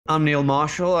I'm Neil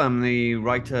Marshall. I'm the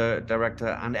writer,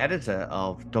 director, and editor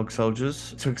of Dog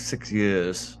Soldiers. It took 6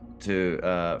 years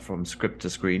to from script to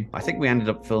screen. I think we ended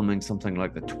up filming something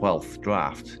like the 12th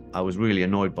draft. I was really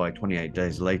annoyed by 28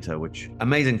 Days Later, which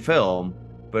amazing film,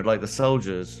 but like the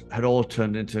soldiers had all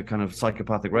turned into kind of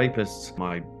psychopathic rapists.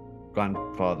 My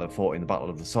grandfather fought in the Battle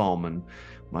of the Somme, and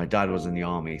my dad was in the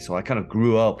army, so I kind of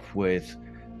grew up with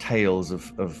tales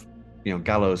of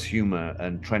gallows humor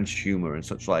and trench humor and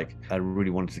such like. I really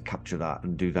wanted to capture that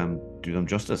and do them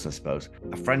justice, I suppose.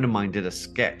 A friend of mine did a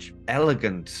sketch,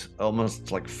 elegant,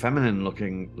 almost like feminine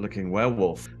looking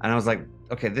werewolf, and I was like,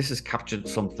 okay, this has captured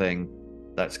something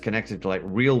that's connected to like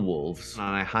real wolves. And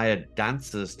I hired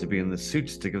dancers to be in the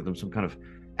suits to give them some kind of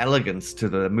elegance to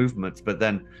the movements, but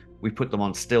then we put them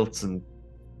on stilts and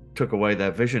took away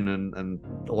their vision, and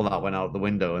all that went out the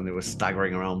window, and they were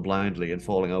staggering around blindly and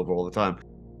falling over all the time.